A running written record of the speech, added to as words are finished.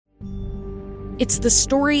It's the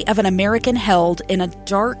story of an American held in a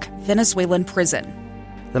dark Venezuelan prison.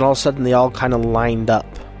 Then all of a sudden they all kind of lined up.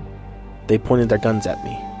 They pointed their guns at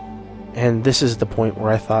me. And this is the point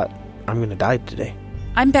where I thought, I'm going to die today.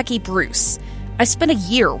 I'm Becky Bruce. I spent a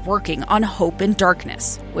year working on Hope in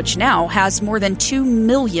Darkness, which now has more than 2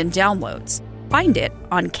 million downloads. Find it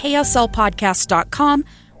on kslpodcast.com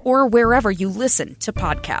or wherever you listen to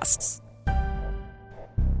podcasts.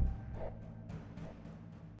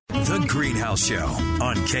 The Greenhouse Show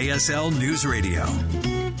on KSL News Radio.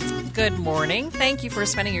 Good morning. Thank you for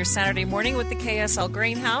spending your Saturday morning with the KSL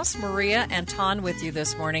Greenhouse. Maria and Ton with you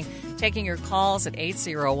this morning, taking your calls at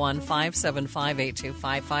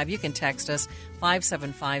 801-575-8255. You can text us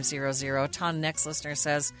 57500. Ton, next listener,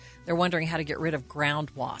 says they're wondering how to get rid of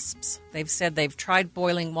ground wasps. They've said they've tried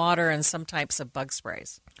boiling water and some types of bug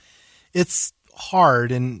sprays. It's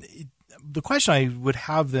hard, and the question I would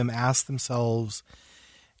have them ask themselves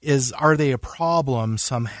is, are they a problem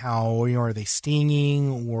somehow? Are they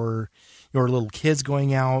stinging, or little kids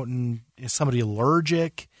going out, and is somebody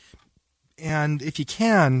allergic? And if you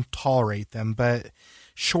can, tolerate them, but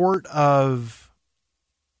short of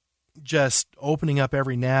just opening up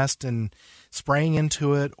every nest and spraying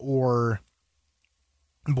into it or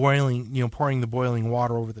pouring the boiling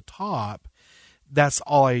water over the top, that's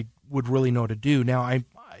all I would really know to do. Now,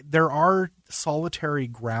 there are solitary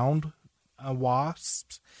ground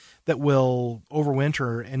wasps that will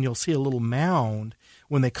overwinter, and you'll see a little mound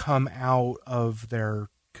when they come out of their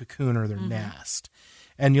cocoon or their nest.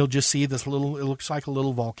 And you'll just see this little, it looks like a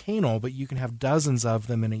little volcano, but you can have dozens of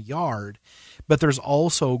them in a yard. But there's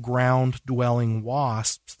also ground-dwelling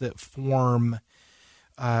wasps that form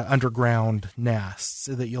underground nests,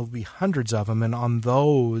 so that you'll be hundreds of them. And on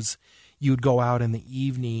those, you'd go out in the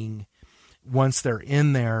evening once they're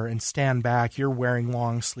in there and stand back. You're wearing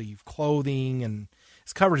long-sleeve clothing and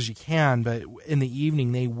as covered as you can, but in the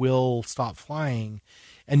evening they will stop flying,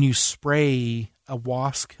 and you spray a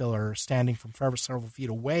wasp killer standing from several feet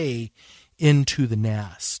away into the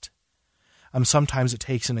nest. Sometimes it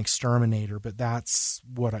takes an exterminator, but that's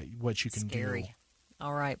what you can do.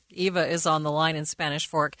 All right. Eva is on the line in Spanish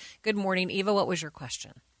Fork. Good morning, Eva. What was your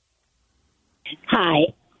question? Hi.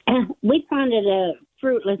 We planted a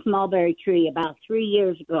fruitless mulberry tree about 3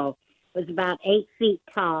 years ago. It was about 8 feet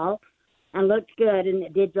tall and looked good, and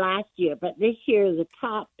it did last year. But this year, the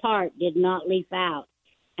top part did not leaf out.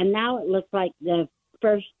 And now it looks like the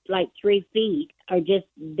first, 3 feet are just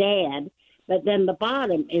dead, but then the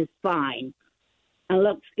bottom is fine and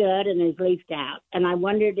looks good and is leafed out. And I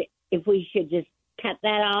wondered if we should just cut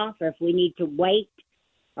that off, or if we need to wait,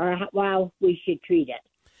 or how we should treat it.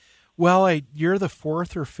 Well, you're the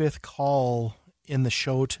fourth or fifth call in the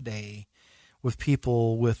show today with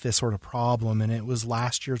people with this sort of problem, and it was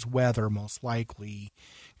last year's weather, most likely,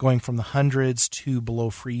 going from the hundreds to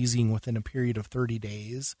below freezing within a period of 30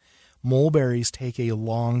 days. Mulberries take a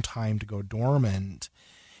long time to go dormant,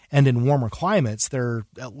 and in warmer climates, they're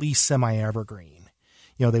at least semi-evergreen.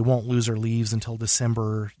 They won't lose their leaves until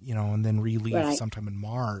December, and then re-leaf sometime in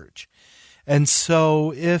March. And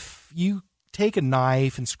so if you take a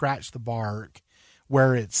knife and scratch the bark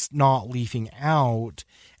where it's not leafing out,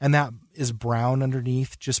 and that is brown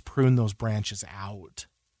underneath, just prune those branches out.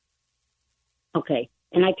 Okay.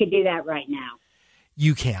 And I could do that right now?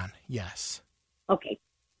 You can, yes. Okay.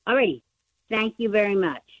 All righty. Thank you very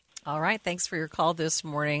much. All right. Thanks for your call this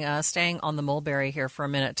morning. Staying on the mulberry here for a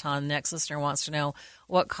minute, Tom. Next listener wants to know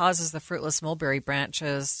what causes the fruitless mulberry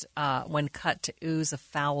branches when cut to ooze a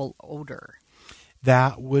foul odor.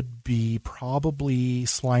 That would be probably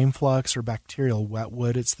slime flux or bacterial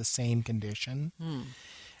wetwood. It's the same condition.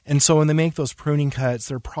 And so when they make those pruning cuts,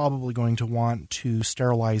 they're probably going to want to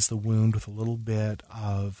sterilize the wound with a little bit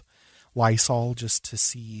of Lysol just to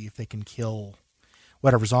see if they can kill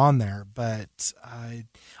whatever's on there. But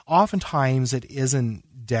oftentimes it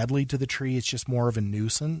isn't deadly to the tree. It's just more of a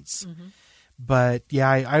nuisance. But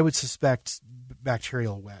yeah, I would suspect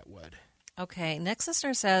bacterial wetwood. Okay. Next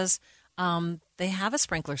listener says they have a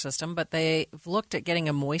sprinkler system, but they've looked at getting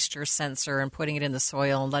a moisture sensor and putting it in the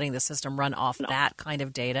soil and letting the system run off that kind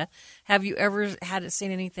of data. Have you ever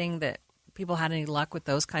seen anything that people had any luck with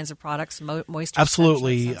those kinds of products, moisture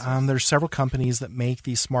Absolutely. There's several companies that make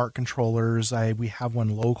these smart controllers. We have one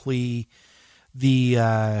locally.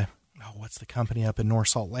 What's the company up in North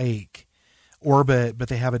Salt Lake? Orbit, but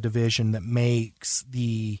they have a division that makes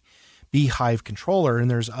the Beehive controller,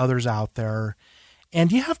 and there's others out there.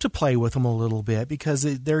 And you have to play with them a little bit because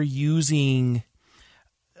they're using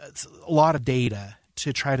a lot of data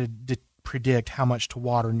to try to predict how much to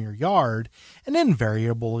water in your yard, and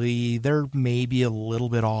invariably they're maybe a little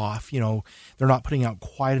bit off. They're not putting out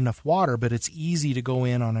quite enough water, but it's easy to go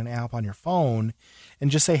in on an app on your phone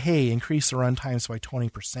and just say, hey, increase the run times by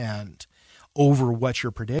 20% over what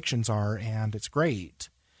your predictions are, and it's great.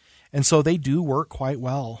 And so they do work quite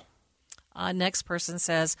well. Next person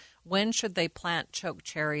says, when should they plant choke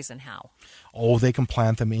cherries and how? Oh, they can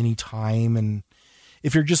plant them anytime. And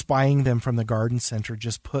if you're just buying them from the garden center,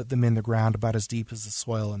 just put them in the ground about as deep as the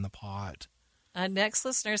soil in the pot. Next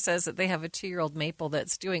listener says that they have a 2-year-old maple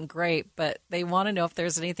that's doing great, but they want to know if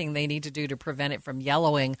there's anything they need to do to prevent it from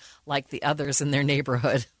yellowing like the others in their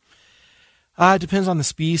neighborhood. It depends on the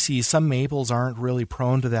species. Some maples aren't really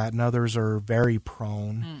prone to that, and others are very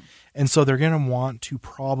prone. And so they're going to want to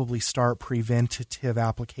probably start preventative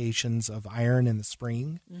applications of iron in the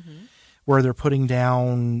spring, where they're putting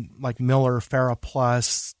down like Miller Ferra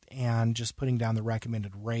Plus and just putting down the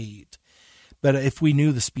recommended rate. But if we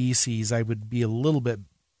knew the species, I would be a little bit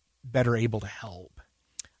better able to help.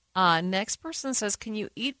 Next person says, can you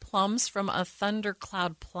eat plums from a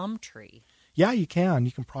thundercloud plum tree? Yeah, you can.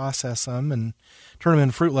 You can process them and turn them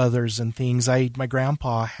into fruit leathers and things. My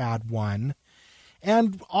grandpa had one.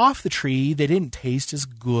 And off the tree, they didn't taste as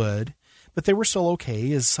good, but they were still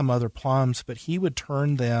okay as some other plums. But he would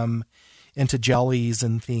turn them into jellies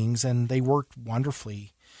and things, and they worked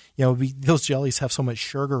wonderfully. Those jellies have so much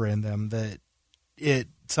sugar in them that it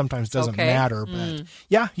sometimes doesn't matter. But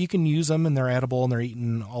yeah, you can use them, and they're edible, and they're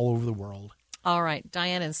eaten all over the world. All right.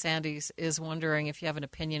 Diane and Sandy's is wondering if you have an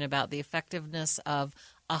opinion about the effectiveness of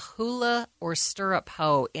a hula or stirrup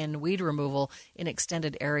hoe in weed removal in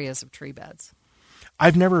extended areas of tree beds.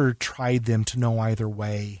 I've never tried them to know either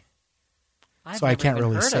way. So I can't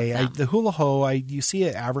really say. The hula hoe, you see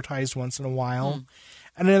it advertised once in a while,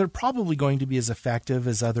 and they're probably going to be as effective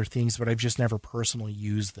as other things, but I've just never personally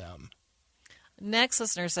used them. Next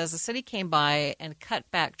listener says the city came by and cut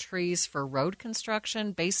back trees for road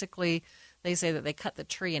construction. Basically, they say that they cut the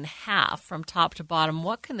tree in half from top to bottom.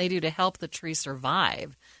 What can they do to help the tree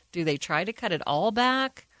survive? Do they try to cut it all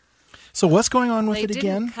back? So what's going on with it again? They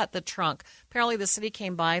didn't cut the trunk. Apparently the city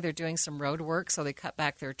came by. They're doing some road work, so they cut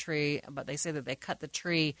back their tree. But they say that they cut the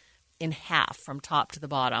tree in half from top to the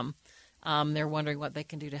bottom. They're wondering what they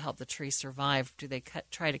can do to help the tree survive. Do they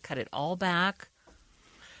try to cut it all back?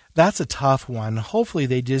 That's a tough one. Hopefully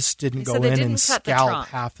they just didn't go in and scalp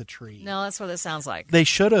half the tree. No, that's what it sounds like. They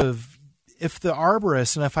should have. If the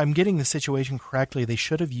arborist, and if I'm getting the situation correctly, they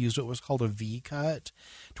should have used what was called a V-cut,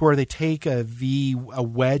 to where they take a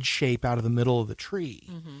wedge shape out of the middle of the tree.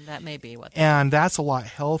 That may be what. And that's a lot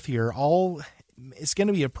healthier. It's going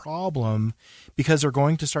to be a problem because they're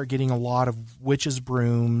going to start getting a lot of witch's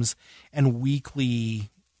brooms and weakly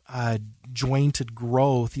jointed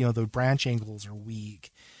growth. The branch angles are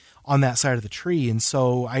weak on that side of the tree, and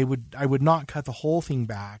so I would not cut the whole thing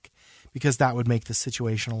back, because that would make the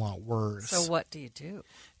situation a lot worse. So what do you do?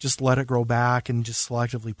 Just let it grow back and just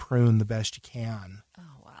selectively prune the best you can.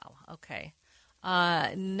 Oh, wow. Okay.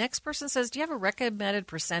 Next person says, do you have a recommended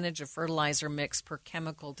percentage of fertilizer mix per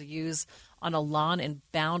chemical to use on a lawn in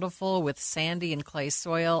Bountiful with sandy and clay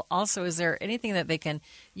soil? Also, is there anything that they can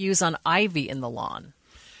use on ivy in the lawn?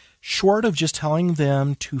 Short of just telling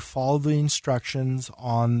them to follow the instructions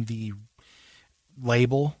on the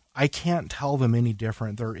label, I can't tell them any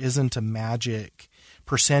different. There isn't a magic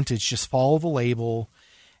percentage. Just follow the label.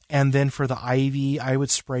 And then for the ivy, I would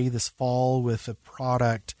spray this fall with a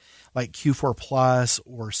product like Q4 Plus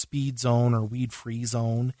or Speed Zone or Weed Free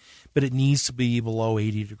Zone. But it needs to be below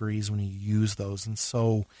 80 degrees when you use those. And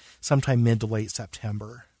so sometime mid to late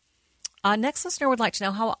September. Next listener would like to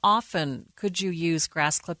know, how often could you use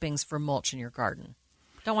grass clippings for mulch in your garden?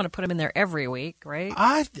 Don't want to put them in there every week, right?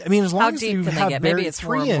 I mean, as long as you have maybe it's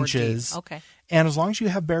 3 inches, okay, and as long as you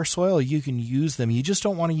have bare soil, you can use them. You just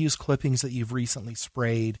don't want to use clippings that you've recently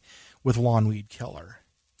sprayed with lawn weed killer.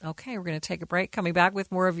 Okay, we're going to take a break. Coming back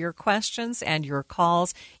with more of your questions and your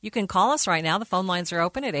calls. You can call us right now. The phone lines are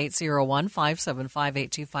open at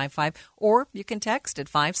 801-575-8255, or you can text at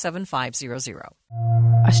 57500.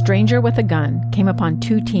 A stranger with a gun came upon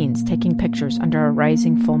 2 teens taking pictures under a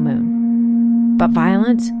rising full moon. But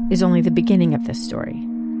violence is only the beginning of this story.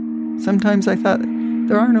 Sometimes I thought,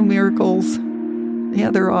 there are no miracles. Yeah,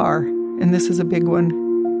 there are, and this is a big one.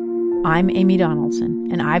 I'm Amy Donaldson,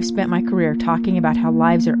 and I've spent my career talking about how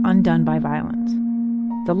lives are undone by violence.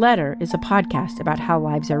 The Letter is a podcast about how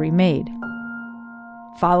lives are remade.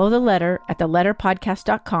 Follow The Letter at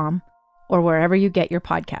theletterpodcast.com or wherever you get your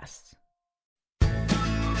podcasts.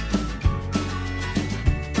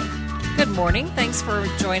 Good morning. Thanks for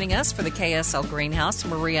joining us for the KSL Greenhouse.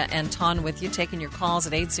 Maria and Ton with you, taking your calls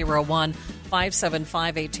at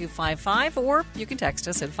 801-575-8255, or you can text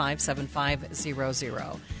us at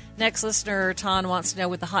 57500. Next listener, Ton, wants to know,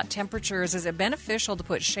 with the hot temperatures, is it beneficial to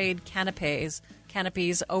put shade canopies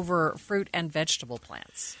over fruit and vegetable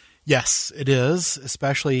plants? Yes, it is,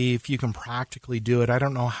 especially if you can practically do it. I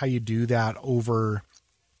don't know how you do that over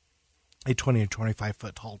a 20 or 25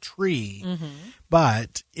 foot tall tree.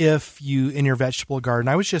 But if you, in your vegetable garden,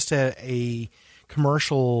 I was just at a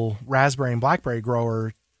commercial raspberry and blackberry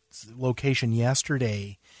grower location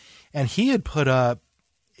yesterday, and he had put up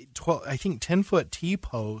 10-foot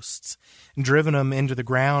T-posts and driven them into the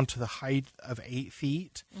ground to the height of 8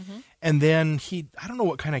 feet. And then I don't know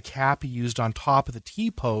what kind of cap he used on top of the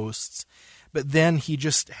T-posts, but then he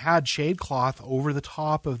just had shade cloth over the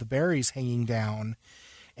top of the berries hanging down.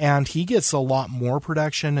 And he gets a lot more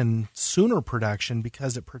production and sooner production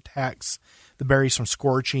because it protects the berries from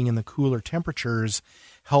scorching, and the cooler temperatures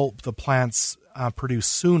help the plants produce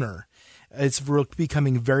sooner. It's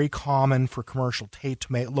becoming very common for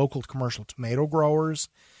local commercial tomato growers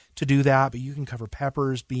to do that, but you can cover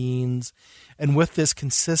peppers, beans, and with this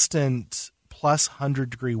consistent plus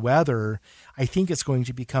 100-degree weather, I think it's going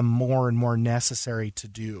to become more and more necessary to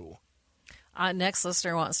do. Next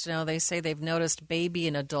listener wants to know, they say they've noticed baby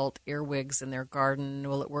and adult earwigs in their garden.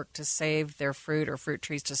 Will it work to save their fruit or fruit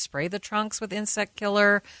trees to spray the trunks with insect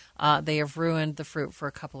killer? They have ruined the fruit for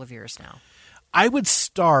a couple of years now. I would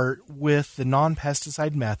start with the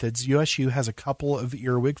non-pesticide methods. USU has a couple of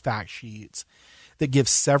earwig fact sheets that give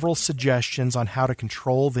several suggestions on how to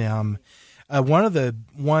control them. One of the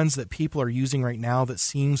ones that people are using right now that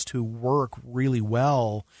seems to work really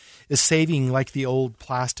well is saving, like, the old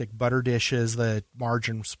plastic butter dishes, the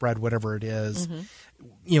margarine spread, whatever it is,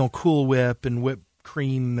 Cool Whip and whipped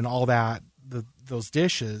cream and all that, those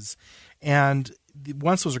dishes. And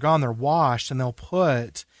once those are gone, they're washed, and they'll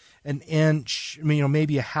put an inch,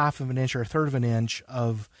 maybe a half of an inch or a third of an inch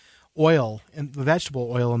of oil, and the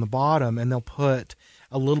vegetable oil on the bottom, and they'll put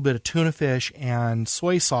a little bit of tuna fish and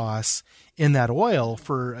soy sauce in that oil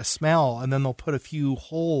for a smell, and then they'll put a few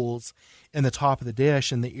holes in the top of the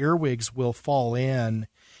dish, and the earwigs will fall in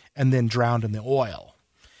and then drown in the oil.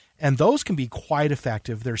 And those can be quite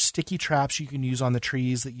effective. There's sticky traps you can use on the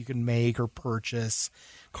trees that you can make or purchase,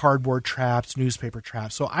 cardboard traps, newspaper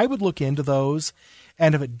traps. So I would look into those,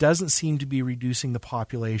 and if it doesn't seem to be reducing the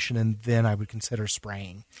population, and then I would consider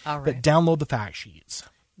spraying. All right. But download the fact sheets.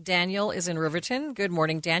 Daniel is in Riverton. Good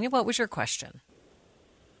morning, Daniel. What was your question?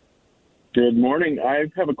 Good morning. I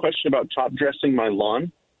have a question about top dressing my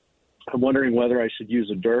lawn. I'm wondering whether I should use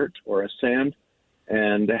a dirt or a sand,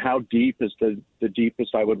 and how deep is the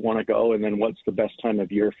deepest I would want to go, and then what's the best time of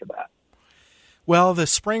year for that? Well, the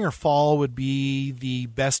spring or fall would be the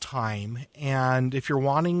best time, and if you're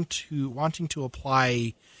wanting to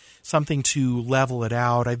apply something to level it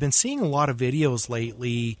out, I've been seeing a lot of videos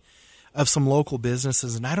lately of some local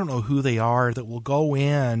businesses, and I don't know who they are, that will go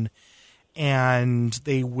in and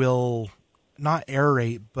they will not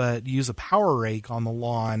aerate, but use a power rake on the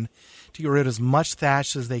lawn to get rid of as much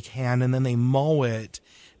thatch as they can, and then they mow it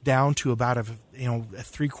down to about a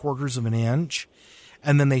 3/4 of an inch,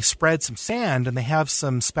 and then they spread some sand, and they have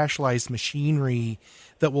some specialized machinery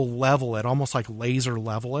that will level it, almost like laser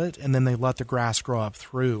level it, and then they let the grass grow up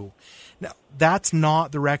through. Now, that's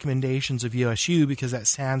not the recommendations of USU because that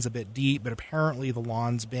sand's a bit deep, but apparently the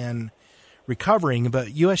lawn's been recovering.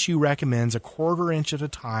 But USU recommends 1/4 inch at a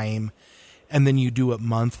time, and then you do it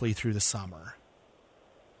monthly through the summer.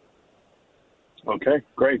 Okay,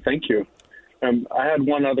 great. Thank you. I had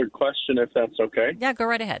one other question, if that's okay. Yeah, go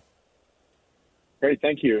right ahead. Great,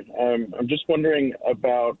 thank you. I'm just wondering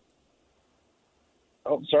about...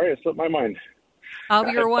 Oh, sorry, I slipped my mind. Oh,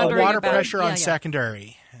 you're wondering water about pressure on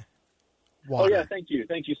secondary water. Oh, yeah, thank you.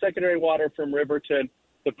 Secondary water from Riverton.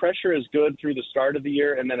 The pressure is good through the start of the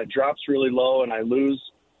year, and then it drops really low, and I lose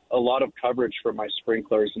a lot of coverage from my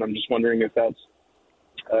sprinklers, and I'm just wondering if that's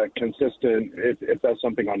consistent, if that's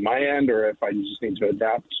something on my end, or if I just need to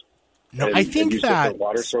adapt. No, I think use that different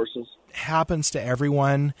water sources happens to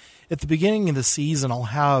everyone. At the beginning of the season, I'll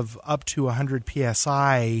have up to 100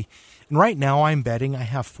 psi, and right now I'm betting I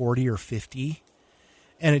have 40 or 50.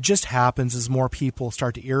 And it just happens as more people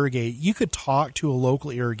start to irrigate. You could talk to a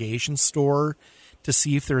local irrigation store to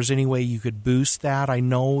see if there's any way you could boost that. I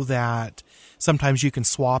know that sometimes you can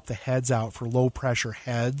swap the heads out for low pressure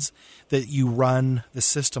heads, that you run the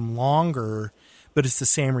system longer, but it's the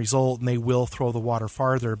same result, and they will throw the water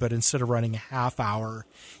farther. But instead of running a half hour,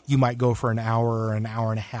 you might go for an hour or an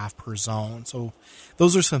hour and a half per zone. So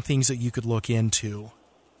those are some things that you could look into.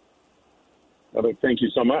 Thank you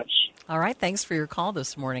so much. All right, thanks for your call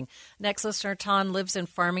this morning. Next listener, Ton, lives in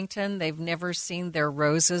Farmington. They've never seen their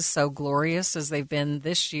roses so glorious as they've been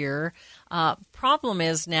this year. Problem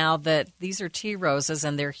is now that these are tea roses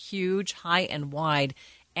and they're huge, high and wide,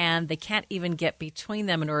 and they can't even get between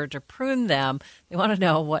them in order to prune them. They want to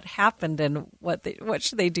know what happened and what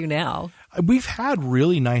should they do now? We've had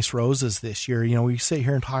really nice roses this year. You know, we sit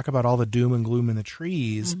here and talk about all the doom and gloom in the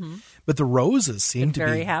trees, but the roses seem to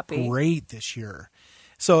be happy. Great this year.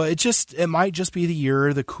 So it might just be the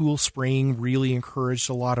year. The cool spring really encouraged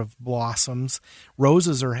a lot of blossoms.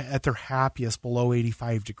 Roses are at their happiest below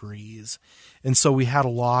 85 degrees. And so we had a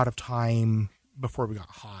lot of time before we got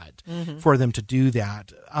hot for them to do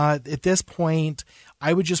that. At this point,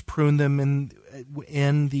 I would just prune them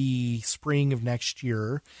in the spring of next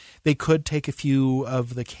year. They could take a few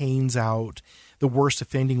of the canes out, the worst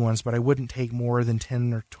offending ones, but I wouldn't take more than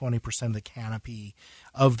 10 or 20% of the canopy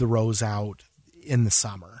of the rose out in the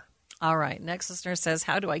summer. All right. Next listener says,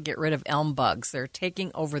 how do I get rid of elm bugs? They're taking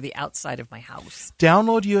over the outside of my house.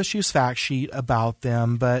 Download USU's fact sheet about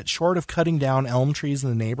them, but short of cutting down elm trees in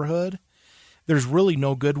the neighborhood, there's really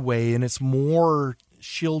no good way, and it's more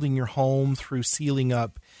shielding your home through sealing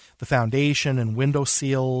up the foundation and window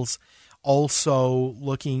seals, also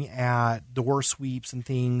looking at door sweeps and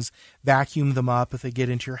things, vacuum them up if they get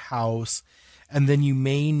into your house. And then you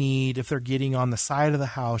may need, if they're getting on the side of the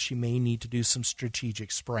house, you may need to do some strategic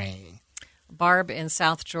spraying. Barb in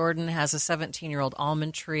South Jordan has a 17-year-old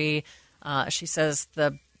almond tree. She says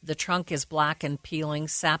the trunk is black and peeling,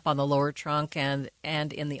 sap on the lower trunk and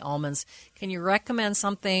in the almonds. Can you recommend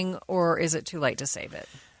something, or is it too late to save it?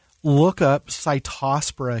 Look up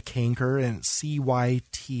Cytospora canker, and it's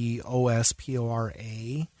Cytospora.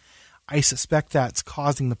 I suspect that's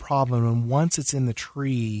causing the problem, and once it's in the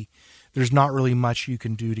tree, there's not really much you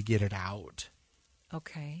can do to get it out.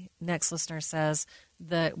 Okay. Next listener says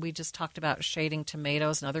that we just talked about shading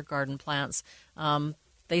tomatoes and other garden plants.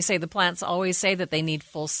 They say the plants always say that they need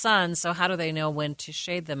full sun, so how do they know when to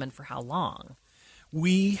shade them and for how long?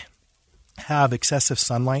 We have excessive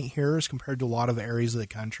sunlight here as compared to a lot of areas of the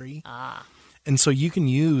country. And so you can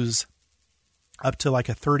use up to like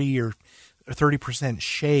a 30 or 30%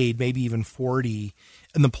 shade, maybe even 40,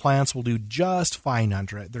 and the plants will do just fine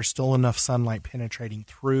under it. There's still enough sunlight penetrating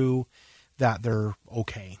through that they're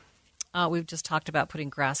okay. We've just talked about putting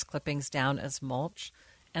grass clippings down as mulch,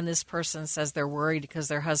 and this person says they're worried because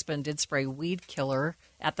their husband did spray weed killer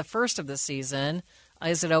at the first of the season.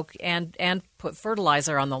 Is it okay, and put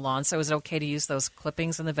fertilizer on the lawn? So is it okay to use those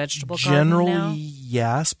clippings in the vegetable garden now? Generally,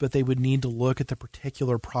 yes, but they would need to look at the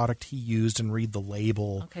particular product he used and read the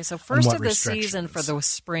label. Okay, so first of the season for the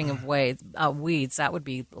spring of weeds, that would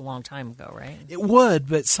be a long time ago, right? It would,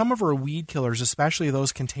 but some of our weed killers, especially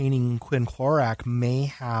those containing quinclorac, may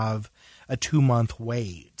have a 2-month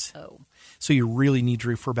wait. Oh. So you really need to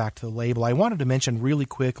refer back to the label. I wanted to mention really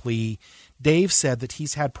quickly, Dave said that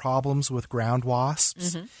he's had problems with ground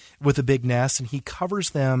wasps with a big nest, and he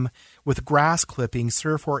covers them with grass clippings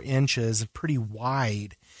 3 or 4 inches and pretty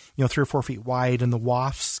wide, 3 or 4 feet wide, and the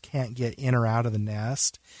wasps can't get in or out of the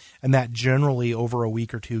nest, and that generally over a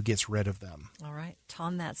week or 2 gets rid of them. All right,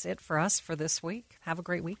 Tom, that's it for us for this week. Have a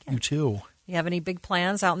great weekend. You too. You have any big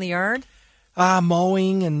plans out in the yard?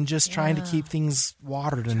 Mowing and just trying to keep things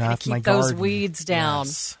watered enough in my garden. Keep those weeds down.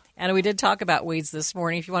 Yes. And we did talk about weeds this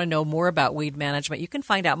morning. If you want to know more about weed management, you can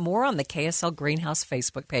find out more on the KSL Greenhouse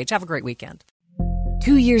Facebook page. Have a great weekend.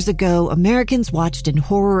 2 years ago, Americans watched in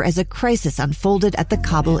horror as a crisis unfolded at the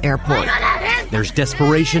Kabul airport. There's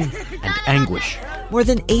desperation and anguish. More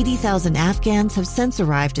than 80,000 Afghans have since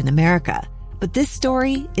arrived in America. But this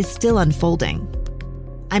story is still unfolding.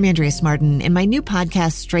 I'm Andrea Smartin. In my new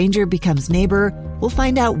podcast, Stranger Becomes Neighbor, we'll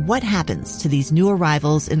find out what happens to these new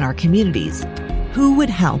arrivals in our communities. Who would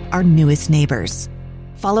help our newest neighbors?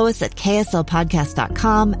 Follow us at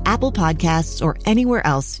kslpodcast.com, Apple Podcasts, or anywhere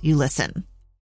else you listen.